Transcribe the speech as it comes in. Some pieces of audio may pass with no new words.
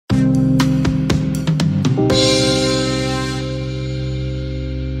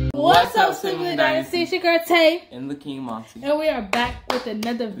Sibling Dynasty. It's your girl Tay. And the King Monty. And we are back with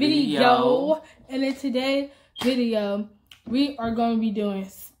another video. And in today's video, we are going to be doing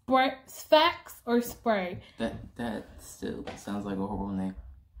facts or spray. That still sounds like a horrible name.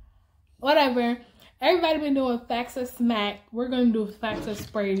 Whatever. Everybody been doing facts or smack. We're going to do facts or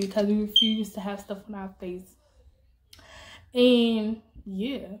spray because we refuse to have stuff on our face. And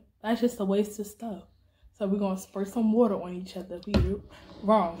yeah, that's just a waste of stuff. So we're going to spray some water on each other. We do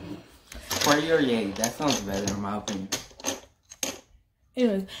wrong. Spray or yay. That sounds better in my opinion.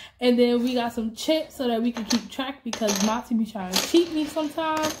 Anyways, and then we got some chips so that we can keep track because Monty be trying to cheat me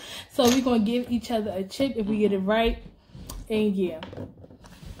sometimes. So we're going to give each other a chip if we get it right. And yeah.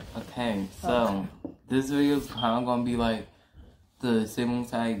 Okay, so this video is kind of going to be like the sibling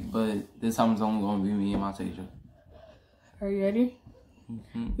tag, but this time it's only going to be me and Montasia. Are you ready?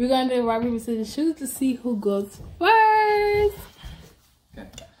 We're going to do rock, paper, scissors, shoot to see who goes first. Okay.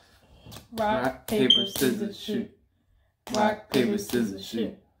 Rock, paper, scissors, shoot. Rock, paper, scissors,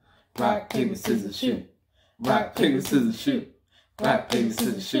 shoot. Rock, paper, scissors, shoot. Rock, paper, scissors, shoot. Rock, paper,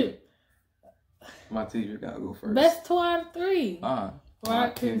 scissors, shoot. Montasia got to go first. Best 2 out of 3.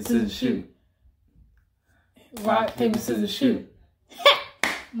 Rock, paper, scissors, shoot. Rock, paper, scissors, shoot.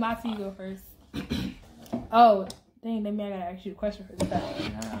 Monty, you go first. Oh, dang, that means I gotta ask you a question for this.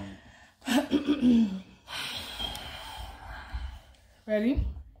 Ready?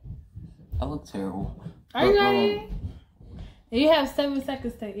 I look terrible. Are you ready? You have 7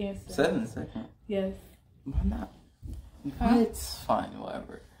 seconds to answer. 7 seconds? Yes. Why not? Huh? It's fine,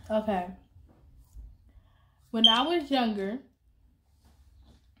 whatever. Okay. When I was younger,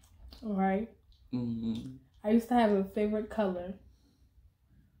 right? I used to have a favorite color.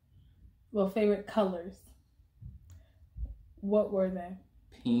 Well, favorite colors. What were they?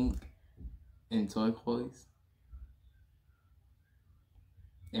 Pink and turquoise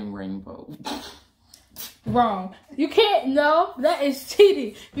and rainbow. Wrong. You can't. No, that is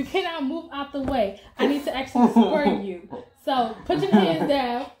cheating. You cannot move out the way. I need to actually spray you. So put your hands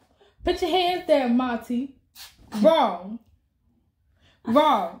down. Put your hands down, Monty. Wrong.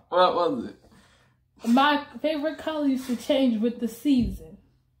 Wrong. What was it? My favorite color used to change with the season.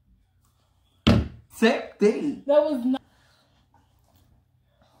 Same thing. That was not.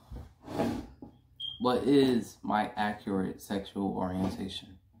 What is my accurate sexual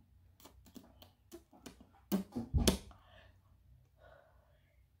orientation?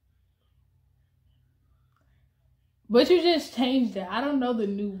 But you just changed it. I don't know the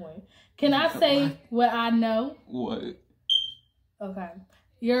new one. Can I say what I know? What? Okay.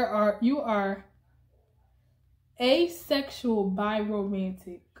 You are asexual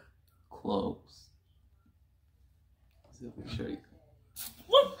biromantic. Close.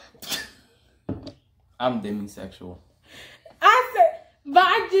 What? I'm demisexual. But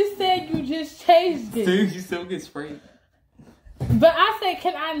I just said you just changed it. Dude, you still get sprayed. But I said,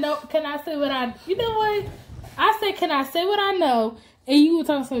 can I say what I, you know what? I said, can I say what I know? And you were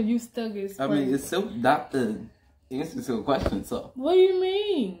talking so you still get sprayed. I mean, it's still not the answer to a question, so. What do you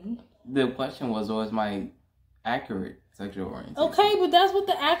mean? The question was, what was my accurate sexual orientation? Okay, but that's what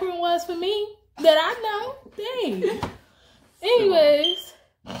the acronym was for me. That I know. Dang. Anyways.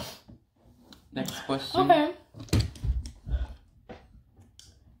 Next question. Okay.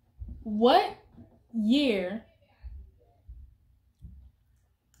 What year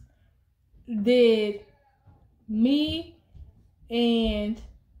did me and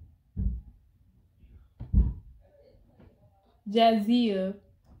Jazia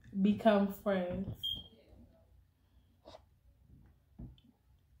become friends?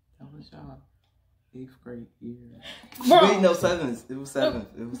 That was y'all 8th grade year. Bro. Wait, no, 7th. It was 7th.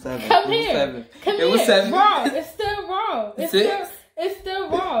 It was 7th. Come it here. Was 7th. Come it here. was 7th. Wrong. It's still wrong. It's 6? It's still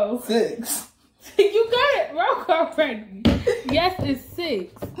wrong. 6. You got it wrong already. Yes, it's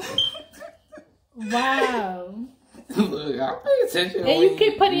 6. Wow. Look, I pay attention. And you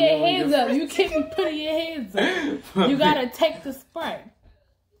keep putting your hands up. You keep putting your hands up. You gotta take the spray.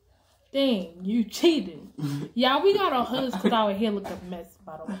 Dang, you cheated. Y'all, we got our hoods because our hair look a mess,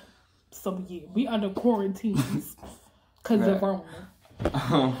 by the way. So yeah, we under quarantines because of Rona.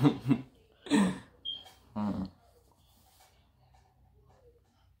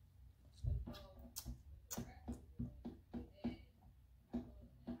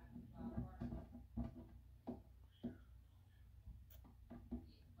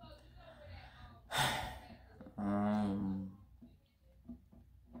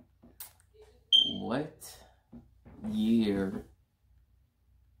 What year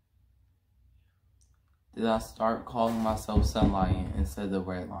did I start calling myself Sun Lion instead of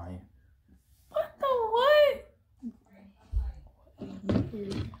Red Lion? What the what?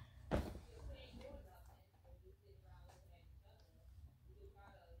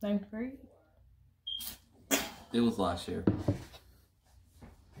 Ninth grade? It was last year.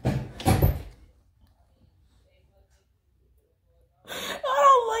 I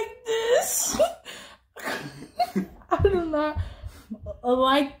don't like this. I do not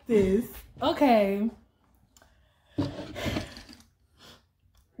like this. Okay.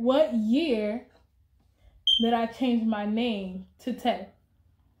 What year did I change my name to Tay?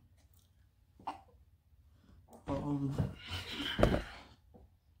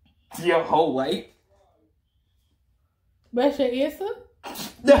 Your whole life? That's your answer?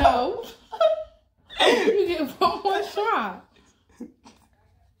 No. You get one more shot.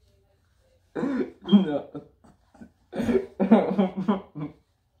 No.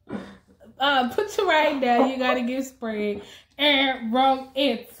 Put your right now. You gotta get sprayed. And wrong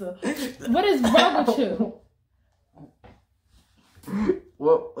answer. What is wrong with you?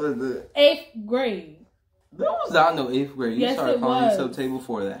 What was it? 8th grade. That was not no 8th grade. You Yes, started it calling was. yourself Tay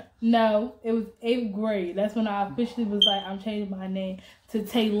before that. No, it was 8th grade. That's when I officially was like, I'm changing my name to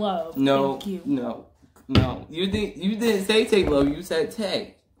Tay Love. No, Thank you. no. You didn't say Tay Love. You said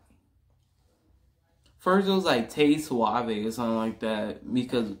Tay. First it was like Tay Suave or something like that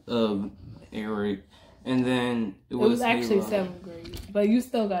because of Eric, and then it was Tay actually Love. 7th grade, but you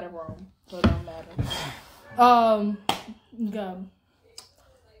still got it wrong, so it don't matter. Go.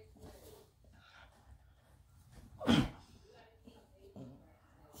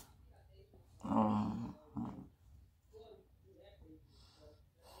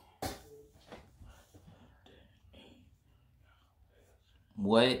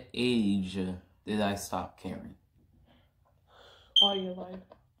 What age did I stop caring? All your life.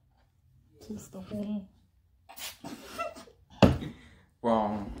 Since the womb.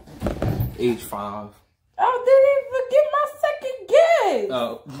 Wrong. Age 5. I didn't even get my second guess.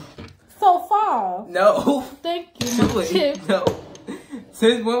 Oh. So 5. No. Thank you. Too late. No.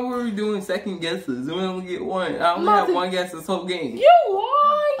 Since when were we doing second guesses? We only get one. I only have one guess this whole game. You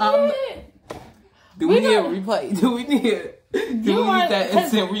won. Do we need a replay? Do we need that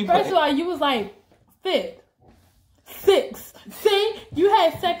instant replay? First of all, you was like 5th, 6th. See, you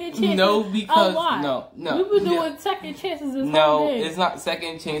had second chances. No, because a lot. no. We were doing second chances this whole No, day. it's not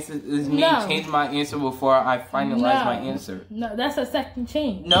second chances. It's me changing my answer before I finalize my answer. No, that's a second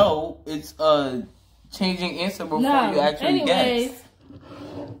change. No, it's changing answer before you actually guess.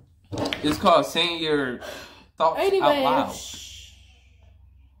 It's called saying your thoughts out loud.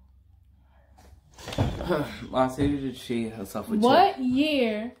 I'll say to she herself a What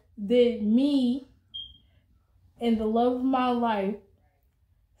year did me and the love of my life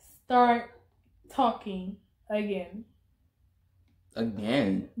start talking again?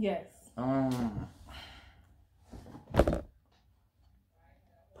 Again? Yes.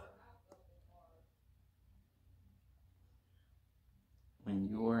 When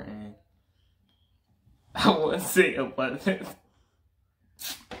you were in, I want to say 11.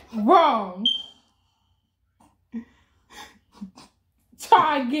 Wrong.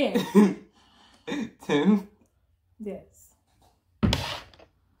 Try again. 10? Yes.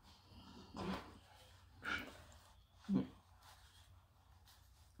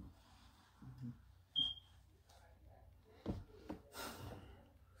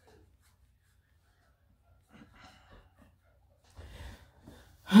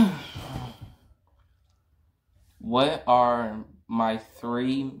 What are my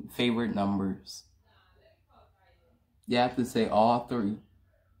 3 favorite numbers? You have to say all 3.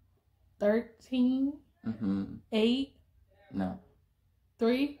 13. 8. No.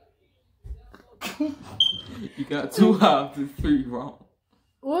 3. You got 2 out of the 3 wrong.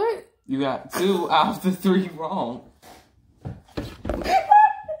 What? You got 2 out of the 3 wrong.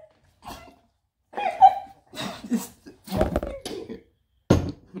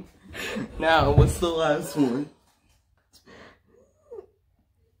 Now, what's the last one?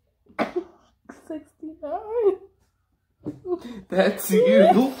 69. That's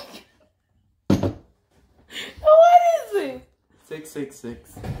you. What is it?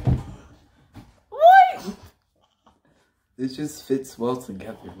 666. What? It just fits well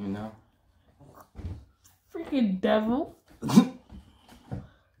together, you know? Freaking devil. Oh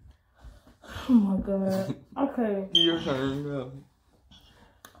my god. Okay. Your turn, go.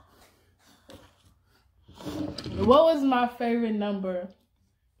 What was my favorite number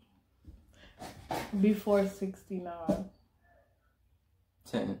before 69?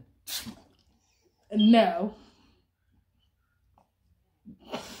 10. No.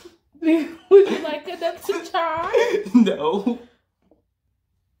 Would you like another try? No.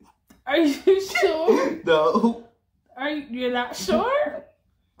 Are you sure? No. You're not sure?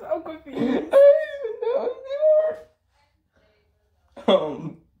 I'm confused. I don't even know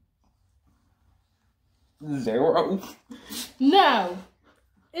anymore. 0? No.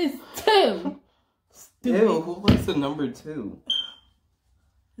 It's 2. Stupid. Ew, who likes the number 2?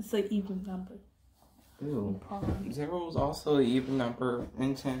 It's an even number. Ew. 0 is also an even number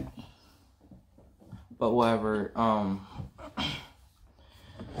in 10. But whatever.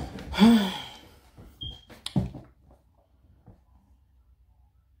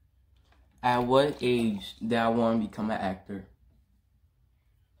 At what age did I want to become an actor?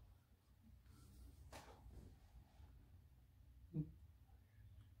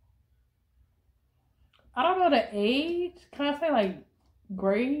 I don't know the age. Can I say like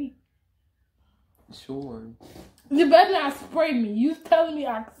grade? Sure. You better not spray me. You telling me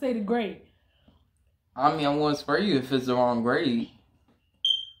I can say the grade. I mean, I'm going to spray you if it's the wrong grade.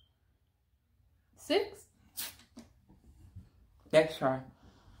 6? Next try.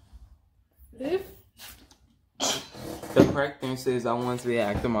 If The correct answer is I wanted to be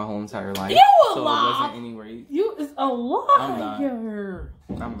an actor my whole entire life. You a so lie. it wasn't any grade. You is a liar.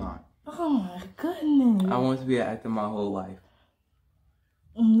 I'm not. Oh my goodness. I wanted to be an actor my whole life.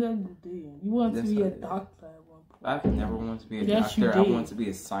 No, you did. You wanted to Yes, be I a did. doctor at one point. I've never wanted to be a Yes, you doctor. I did. wanted to be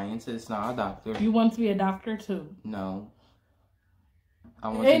a scientist, not a doctor. You wanted to be a doctor too. No. I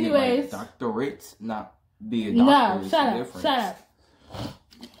want to Anyways. get my doctorate, not be a doctor. No, It's shut the up. difference. Shut up.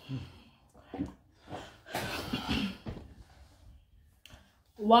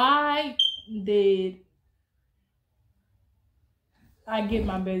 Why did I get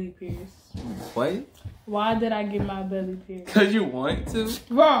my belly pierced? What? Why did I get my belly pierced? Because you want to?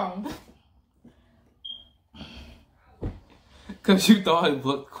 Wrong. Because you thought it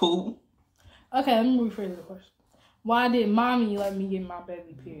looked cool? Okay, let me rephrase the question. Why did mommy let me get my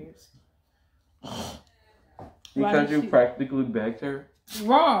belly pierced? Why Because did you she- practically begged her?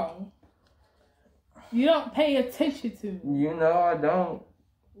 Wrong. You don't pay attention to me. You know I don't.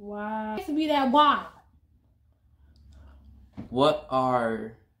 Why? It has to be that why. What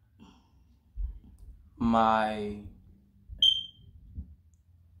are my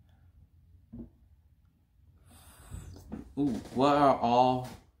what are all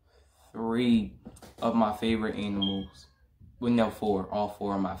 3 of my favorite animals? Well, no, 4. All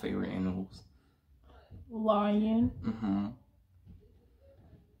 4 of my favorite animals. Lion. Mm-hmm.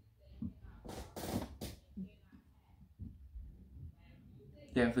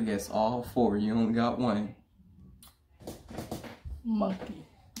 You have to guess all 4. You only got 1. Monkey.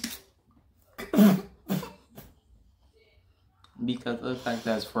 Because of the fact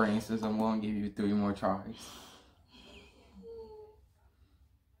that's for instance, I'm going to give you 3 more tries.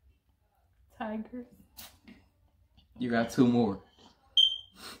 Tiger. You got 2 more.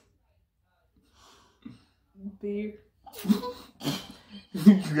 Bear.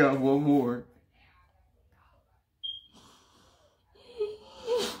 You got 1 more.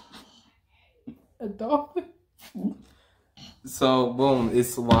 A dolphin. So, boom,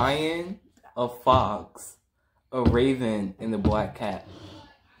 it's lion, a fox, a raven, and a black cat.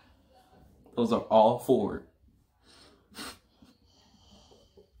 Those are all 4.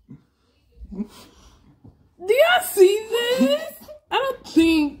 Do y'all see this? I don't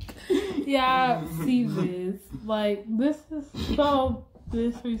think y'all see this. Like, this is so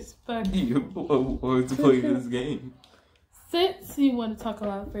disrespectful. You want to play this game. Since you want to talk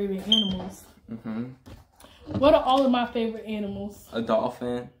about favorite animals, Mm-hmm. what are all of my favorite animals? A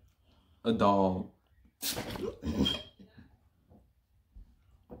dolphin, a dog,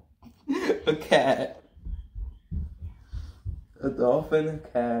 a cat, a dolphin, a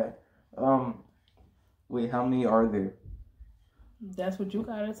cat. Wait, how many are there? That's what you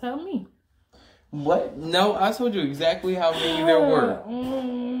gotta tell me. What? No, I told you exactly how many there were.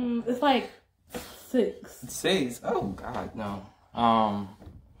 It's like 6. 6. Oh God, no.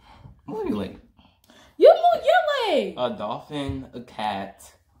 Wait. You move your leg. A dolphin, a cat,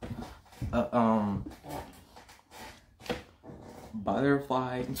 a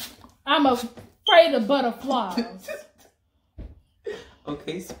butterfly. I'm afraid of butterflies.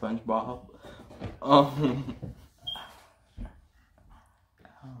 Okay, SpongeBob.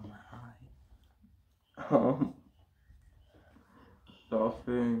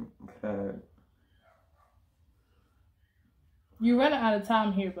 Dolphin, cat. You're running out of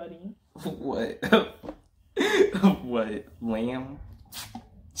time here, buddy. What? What? Lamb?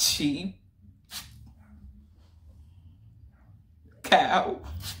 Sheep? Cow?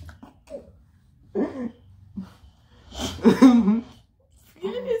 You're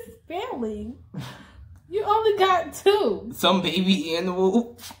just spelling. You only got 2. Some baby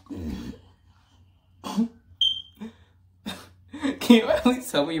animal? Can you at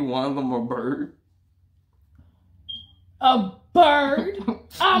least tell me one of them a bird? A bird?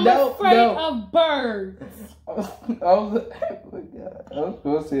 I'm afraid of birds. I was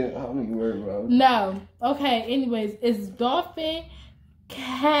going to say how many words, bro? No. Okay, anyways, it's dolphin,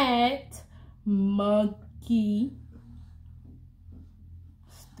 cat, monkey.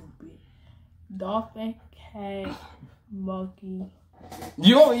 Stupid. Dolphin, cat, monkey.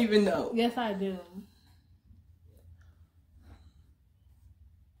 You don't even know. Yes, I do.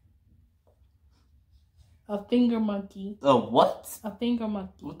 A finger monkey. A what? A finger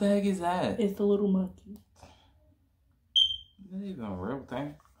monkey. What the heck is that? It's a little monkey. Is that even a real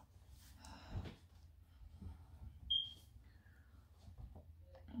thing?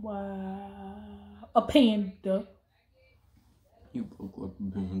 Wow. A panda. You look like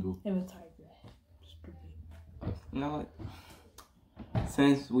a panda. And a tiger. Stupid. You know what?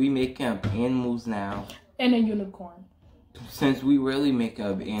 Since we make up animals now. And a unicorn. Since we really make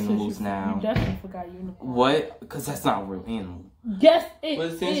up animals now. You definitely forgot unicorn. What? Because that's not a real animal. Yes, it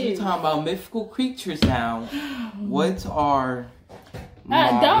But since is. we're talking about mythical creatures now, what are... Don't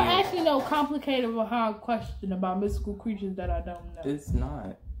ask me no complicated or hard question about mystical creatures that I don't know. It's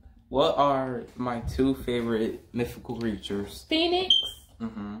not. What are my 2 favorite mythical creatures? Phoenix.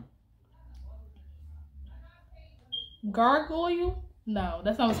 Mm-hmm. Gargoyle? No,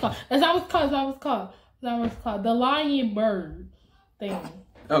 that's not what it's called. That's not what it's called. That's not what it's called. That's not what it's called. The lion bird thing.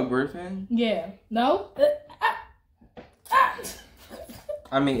 Oh, griffin? Yeah. No?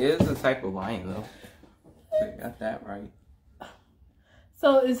 I mean, it is a type of lion, though. So you got that right.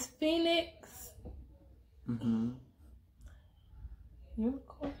 So it's Phoenix. Mm-hmm.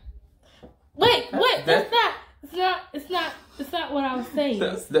 Unicorn. Wait. It's not what I was saying.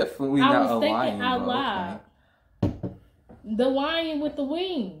 That's definitely not a lion. I was thinking out bro. loud. Okay. The lion with the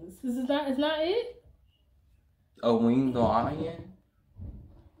wings. Is not it? A winged lion?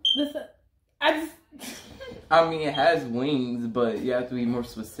 I mean, it has wings, but you have to be more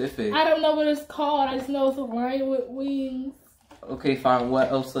specific. I don't know what it's called. I just know it's a lion with wings. Okay, fine. What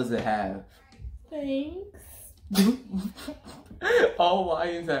else does it have? Thanks. All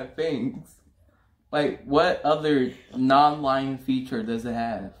lions have fangs. Like, what other non-lion feature does it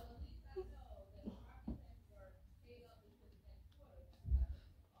have?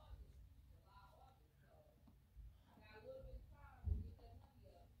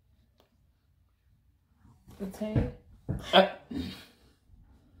 The tail.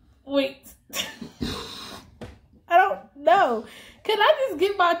 Wait. I don't know. Can I just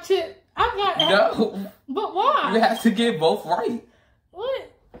get my chip? I got No. But why? You have to get both right. What?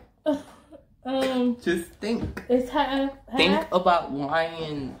 Just think. It's half. Think about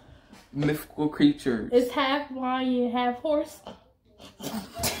lion mythical creatures. It's half lion, half horse.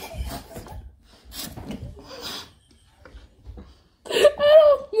 I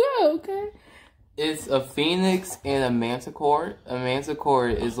don't know. Okay. It's a phoenix and a manticore. A manticore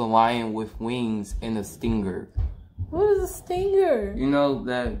is a lion with wings and a stinger. What is a stinger? You know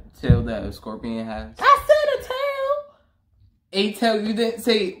that tail that a scorpion has? I said a tail. A tail? You didn't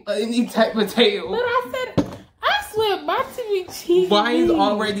say any type of tail. But I said, I swear my TV cheese. Lions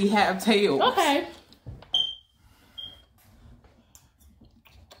already have tails. Okay.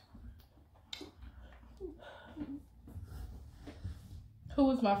 Who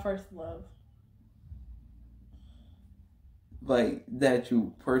was my first love? Like, that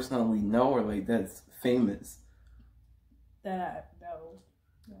you personally know, or like that's famous? That I know.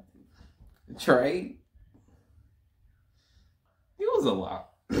 Trey? It was a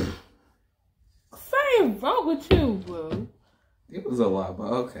lot. Same wrong with you, bro. It was a lot, but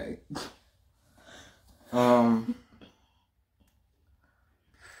okay.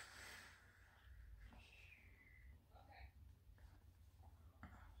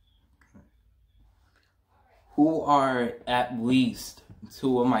 Who are at least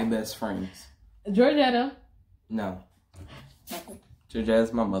 2 of my best friends? Georgetta. No.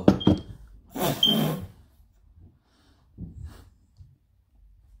 Georgetta's my mother.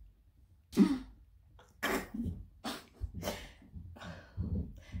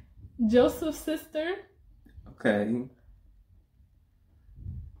 Joseph's sister. Okay.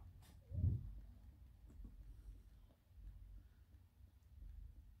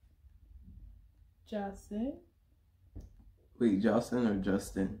 Justin. Wait, Justin or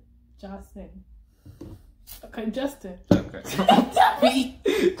Justin? Justin. Okay, Justin. Okay.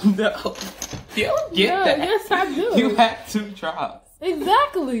 No. You don't get that. Yes, I do. You had 2 tries.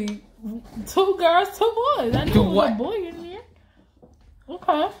 Exactly. 2 girls, 2 boys. I knew there was a boy in there.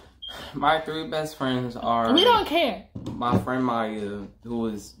 Okay. My 3 best friends are... We don't care. My friend Maya, who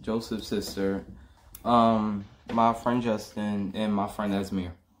is Joseph's sister, my friend Justin, and my friend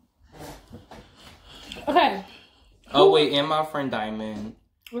Esmir. Okay. Oh wait, and my friend Diamond.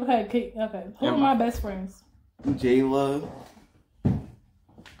 Okay. Who are my best friends? Jayla.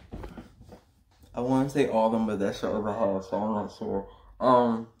 I want to say all of them, but that's your other half, so I'm not sure.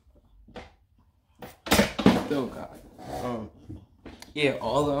 Oh God. Yeah,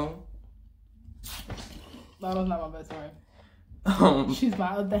 all of them. No, that's not my best friend. She's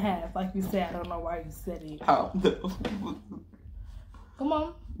my other half. Like you said, I don't know why you said it. How? Come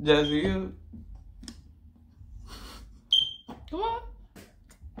on. Jazia. Come on.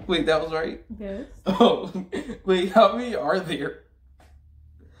 Wait, that was right? Yes. Oh, wait, how many are there?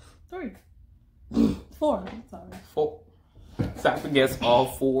 3. 4. I'm sorry. 4. So I have to guess all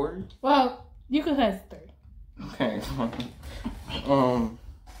 4? Well, you could guess 3. Okay.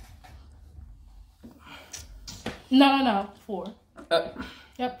 No. 4.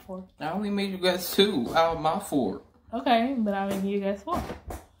 Yep, 4. I only made you guess 2 out of my 4. Okay, but I mean, you guess 4.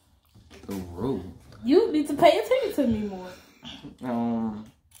 The rule. You need to pay attention to me more.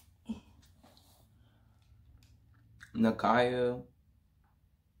 Nakaya.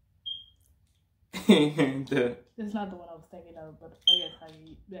 It's not the one I was thinking of, but I guess I give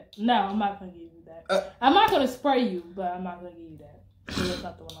you that. No, I'm not gonna give you that. I'm not gonna spray you, but I'm not gonna give you that. That's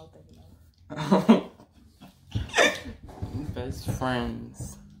not the one I was thinking of. Best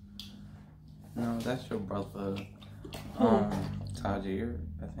friends. No, that's your brother. Tajir.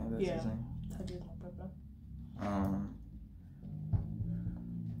 I think that's his name. Tajir's my brother.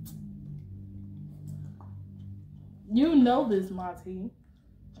 You know this, Monty.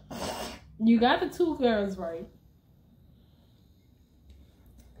 You got the 2 girls right.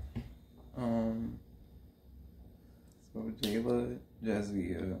 So Jayla,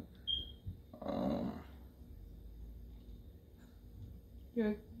 Jazia,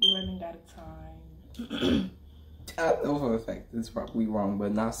 You're running out of time. I know for a fact it's probably wrong,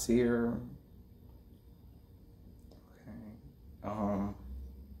 but Nasir. Okay.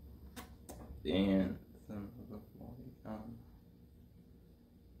 And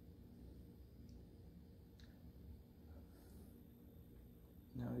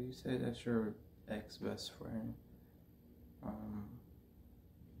no, you said that's your ex-best friend.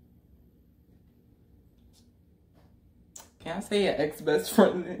 Can I say your ex-best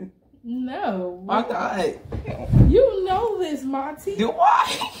friend? No. Why not? You know this, Monty. Do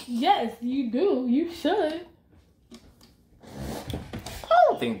I? Yes, you do. You should. I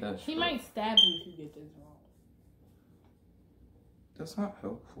don't think that's He true. might stab you if you get this wrong. That's not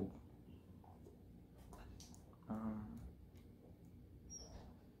helpful.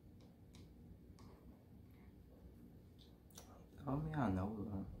 Tell me I know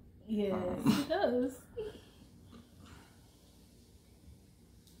them. Yes, he does.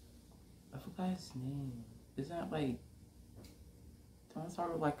 I forgot his name. Is that like... Don't it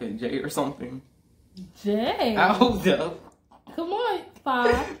start with like a J or something? Jay. Hold up. Come on.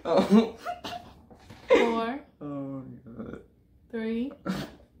 5. Oh. 4. Oh my God. 3.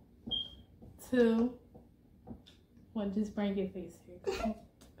 2. 1. Just bring your face here.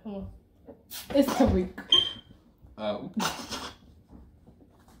 Come on. It's Tariq. Oh.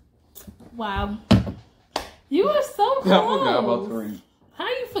 Wow. You are so close. I forgot about Tariq. How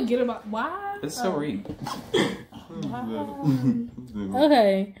you forget about why? It's Tariq. Wow.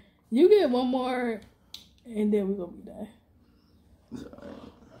 Okay. You get one more and then we're gonna be done.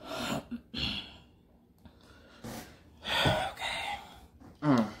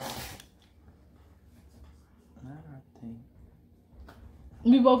 Okay.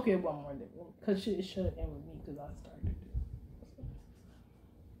 We both get one more because it should end with me because I started it.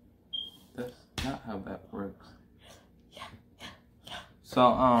 That's not how that works. So,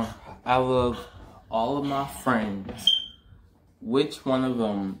 out of all of my friends, which one of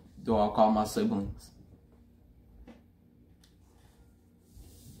them do I call my siblings?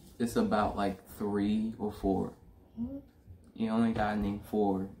 It's about like 3 or 4. You only gotta name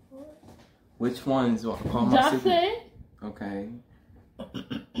 4. Which ones do I call my siblings? Okay.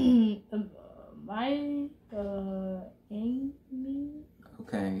 Amy.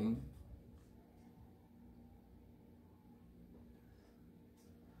 Okay.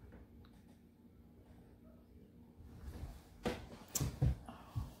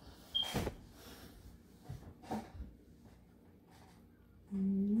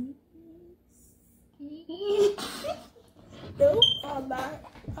 Nope, I'm not.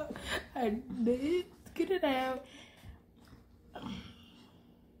 I did get it out.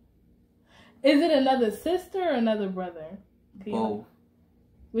 Is it another sister or another brother? Both.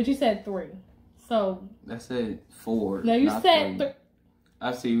 But you said 3. So. I said 4. No, you said 3.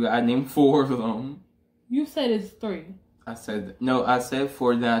 I see. I named 4 of them. You said it's 3. I said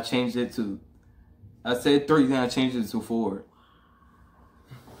 4. Then I changed it to I said 3, then I changed it to 4.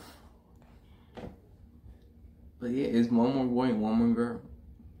 But yeah, it's one more boy and one more girl.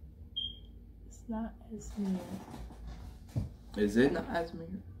 It's not Asmir. Is it not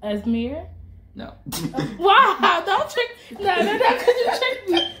Asmir? Asmir? No. Wow, don't trick. No, because you tricked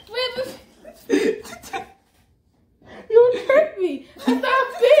me. You tricked me. That's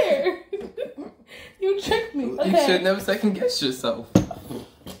not fair. You tricked me. Okay. You should never second guess yourself.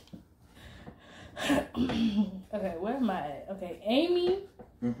 Okay, where am I at? Okay, Amy.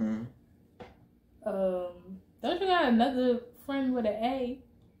 Mm-hmm. Don't you got another friend with an A?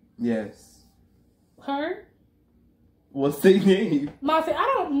 Yes. Her? What's their name? Monty, I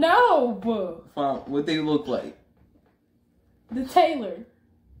don't know, but Fine. What they look like? the Taylor.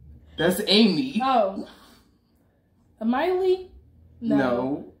 That's Amy. Oh. Amiley?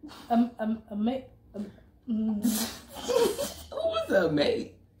 No. Who Who was that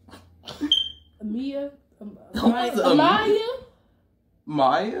mate? Amia? was Amaya?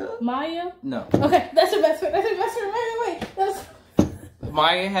 Maya? Maya? No. Okay, that's your best friend. That's your best friend. Wait. That's...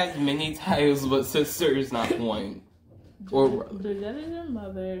 Maya has many titles, but sister is not one. Or brother. That is your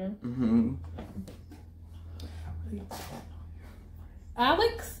mother. Mm-hmm.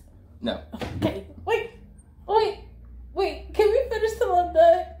 Alex? No. Okay, wait. Can we finish till I'm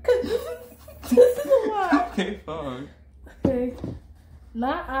done? Because this is a lot. Okay, fine. Okay.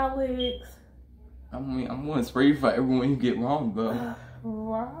 Not Alex. I mean, I'm going to spray you for everyone you get wrong, though.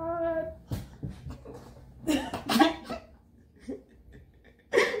 Rod.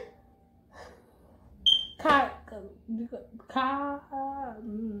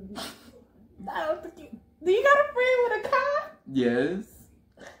 I don't think you... Do you got a friend with a Ka? Yes.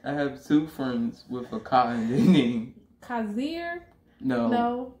 I have 2 friends with a Ka in their name. Kazir?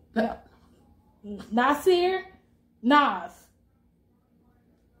 No. No. Nasir? Nas.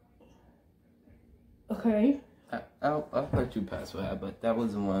 Okay. I'll let you pass for that, but that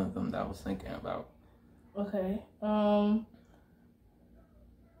wasn't one of them that I was thinking about. Okay.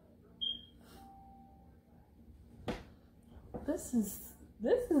 This is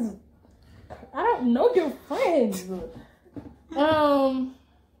I don't know your friends.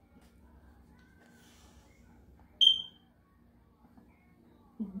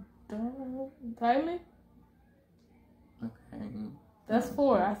 Diamond? Okay. That's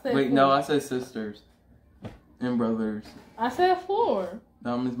 4. I said Wait, 4. no, I said sisters and brothers. I said 4.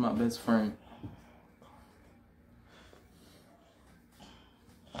 Diamond's my best friend.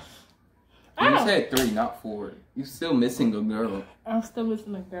 You said 3, not 4. You still missing a girl. I'm still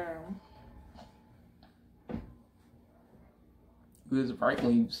missing a girl. It was right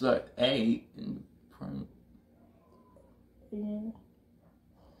when you said A in front. Yeah.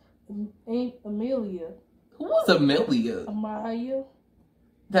 Ain't Amelia. Who was Amelia? Amaya.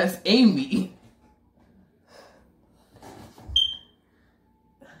 That's Amy.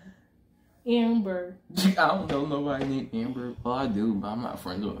 Amber. I don't know nobody named Amber. Well, I do, but I'm not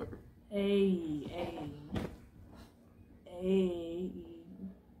friends with her. A.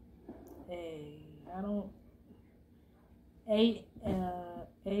 I don't. A.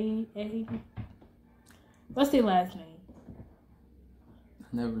 What's their last name? I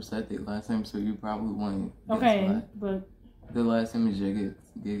never said their last name, so you probably won't. Okay, but their last name is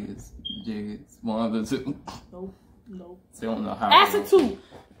Jiggets. One of the 2. Nope. They don't know how. Ask the 2.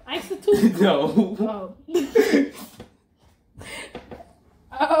 No. Oh.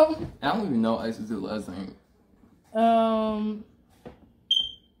 I don't even know Ice's last name. A?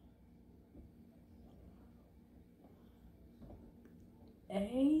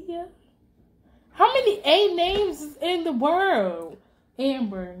 How many A names is in the world?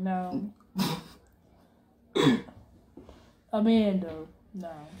 Amber, no. Amanda,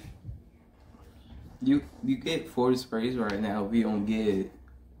 no. You get 4 sprays right now if you don't get it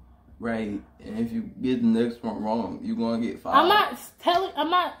right, and if you get the next one wrong, you're gonna get 5.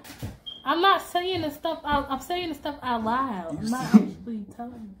 I'm not saying the stuff out. I'm saying the stuff out loud. I'm not actually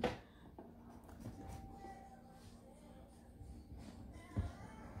telling you.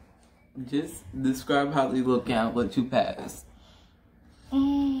 Just describe how they look and I'll let you pass.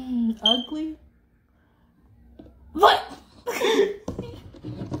 Ugly. What?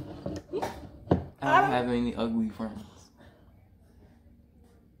 I don't have any ugly friends.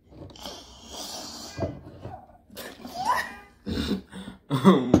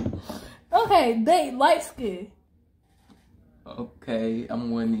 Okay, they light skin. Okay, I'm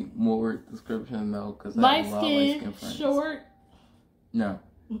gonna need more description though, because I Light have a lot of light skin skin, friends. short, No.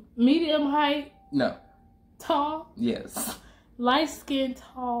 medium height, No. tall. Yes. Light skin,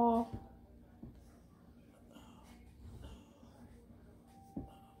 tall.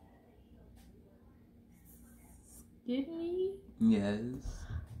 Give me? Yes.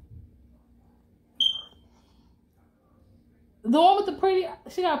 The one with the pretty,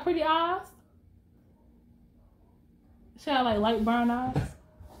 she got pretty eyes? She got like light brown eyes?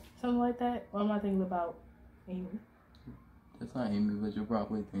 Something like that? Or am I thinking about Amy? That's not Amy, but you're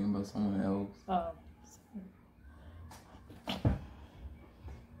probably thinking about someone else. Oh.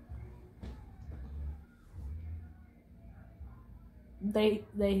 They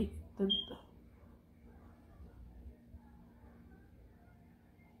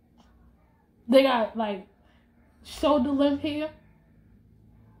got like shoulder length here.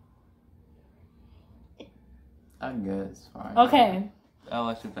 I guess. Fine. Okay. I'll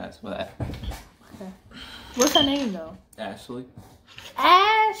let you pass for that. Okay. What's her name though? Ashley.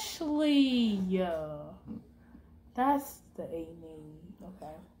 Ashley. Yeah. That's the A name.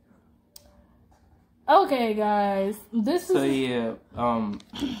 Okay. Okay, guys. So yeah,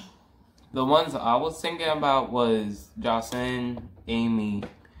 the ones I was thinking about was Jocelyn, Amy,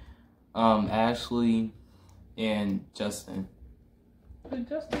 Ashley, and Justin.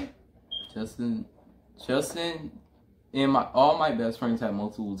 Justin, and all my best friends have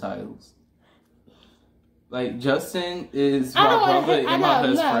multiple titles. Like, Justin is my brother and my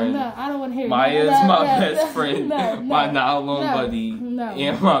best friend. No, I don't want to hear it. Maya's my best friend, my now alone buddy,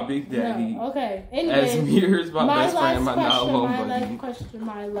 and my big daddy. Okay. Anyways, Asmir's my best friend and my now alone buddy.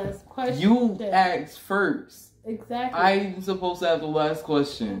 My last question. You asked first. Exactly. I'm supposed to have the last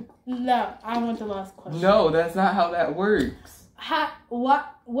question. No, I want the last question. No, that's not how that works.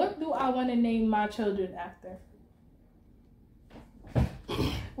 What do I want to name my children after?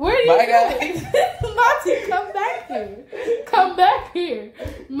 Where are you going? Monty, come back here. Come back here.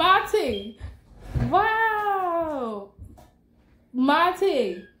 Monty. Wow.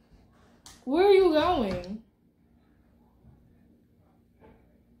 Monty. Where are you going?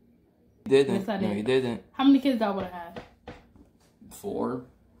 Didn't. Yes, I did. No, you didn't. How many kids do I want to have? 4.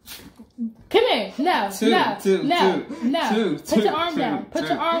 Come here. No. Two. Put your arms down. Put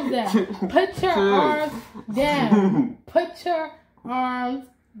your arms down. Put your arms down. Put your arms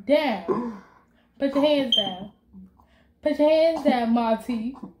down. Put your hands down. Put your hands down,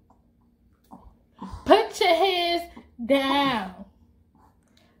 Marty. Put your hands down.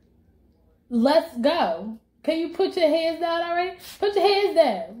 Let's go. Can you put your hands down already? Put your hands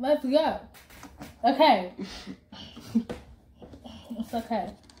down. Let's go. Okay. It's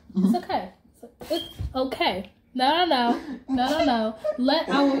okay. It's okay. It's okay. No. Let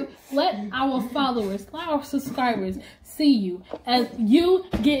our followers, let our subscribers see you as you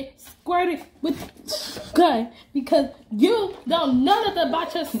get squirted with gun because you don't know nothing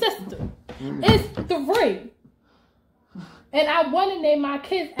about your sister. It's 3. And I want to name my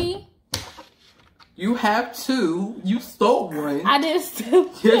kids me. You have 2. You stole 1. I didn't steal.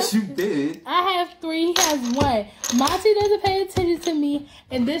 Yes, you did. I have 3. He has 1. Monty doesn't pay attention to me,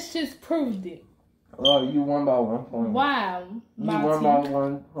 and this just proved it. Oh, you won by 1 point. Wow, Monty. You won by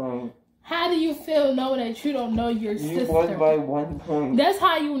 1 point. How do you feel knowing that you don't know your sister? You won by 1 point. That's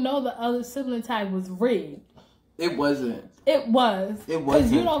how you know the other sibling tie was rigged. It wasn't. It was. It wasn't.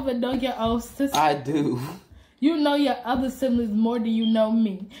 Because you don't even know your own sister. I do. You know your other siblings more than you know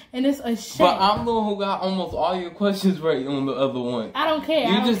me. And it's a shame. But I'm the one who got almost all your questions right on the other one. I don't care.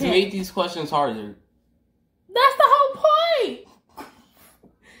 You just made these questions harder. That's the whole point.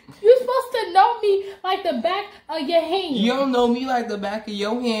 You're supposed to know me like the back of your hand. You don't know me like the back of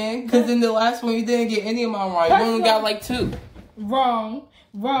your hand. Because in the last one, you didn't get any of mine right. You only got like 2. Wrong.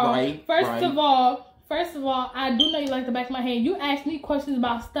 Right. First of all, I do know you like the back of my hand. You asked me questions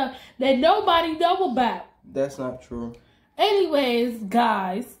about stuff that nobody know about. That's not true. Anyways,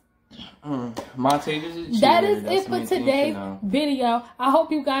 guys. That is it for today's video. I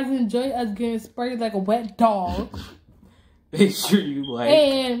hope you guys enjoy us getting sprayed like a wet dog. Make sure you like.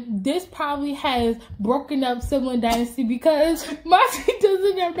 And this probably has broken up sibling dynasty because Monty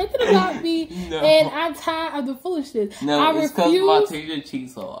doesn't know nothing about me. No. And I'm tired of the foolishness. No, it's because my teacher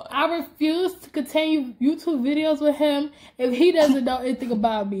cheats a lot. I refuse to continue YouTube videos with him if he doesn't know anything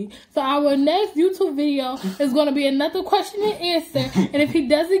about me. So our next YouTube video is going to be another question and answer. And if he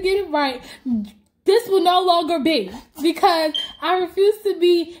doesn't get it right, this will no longer be. Because I refuse to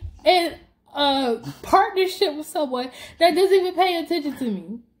be in a partnership with someone that doesn't even pay attention to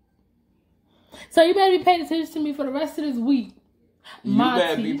me. So you better be paying attention to me for the rest of this week. You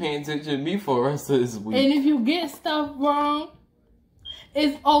better be paying attention to me for the rest of this week. And if you get stuff wrong,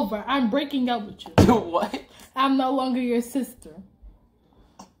 it's over. I'm breaking up with you. What? I'm no longer your sister.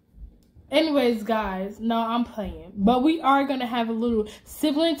 Anyways, guys, no, I'm playing. But we are going to have a little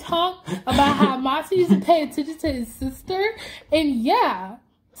sibling talk about how Monty used to pay attention to his sister. And yeah,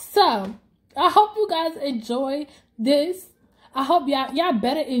 so I hope you guys enjoy this. I hope y'all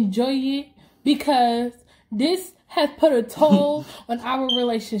better enjoy it because this has put a toll on our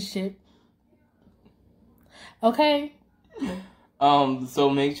relationship. Okay? So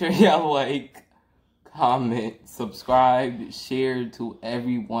make sure y'all like, comment, subscribe, share to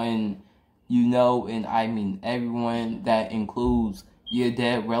everyone you know, and I mean everyone. That includes your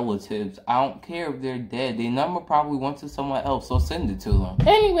dead relatives. I don't care if they're dead. Their number probably went to someone else, so send it to them.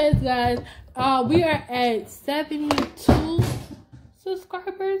 Anyways, guys, we are at 72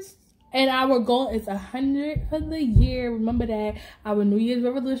 subscribers. And our goal is 100 for the year. Remember that our New Year's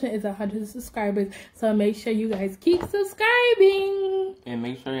resolution is 100 subscribers. So make sure you guys keep subscribing. And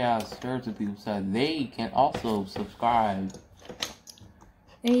make sure y'all share to people so they can also subscribe.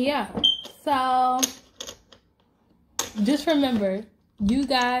 And yeah, so just remember, you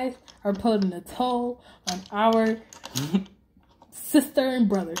guys are putting a toll on our sister and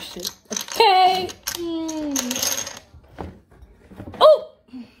brothership. Okay? Oh!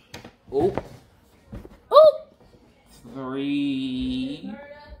 Oh. Oh! 3,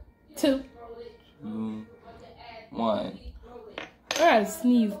 2, 1. I gotta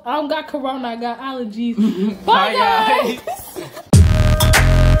sneeze. I don't got corona, I got allergies. Bye, guys.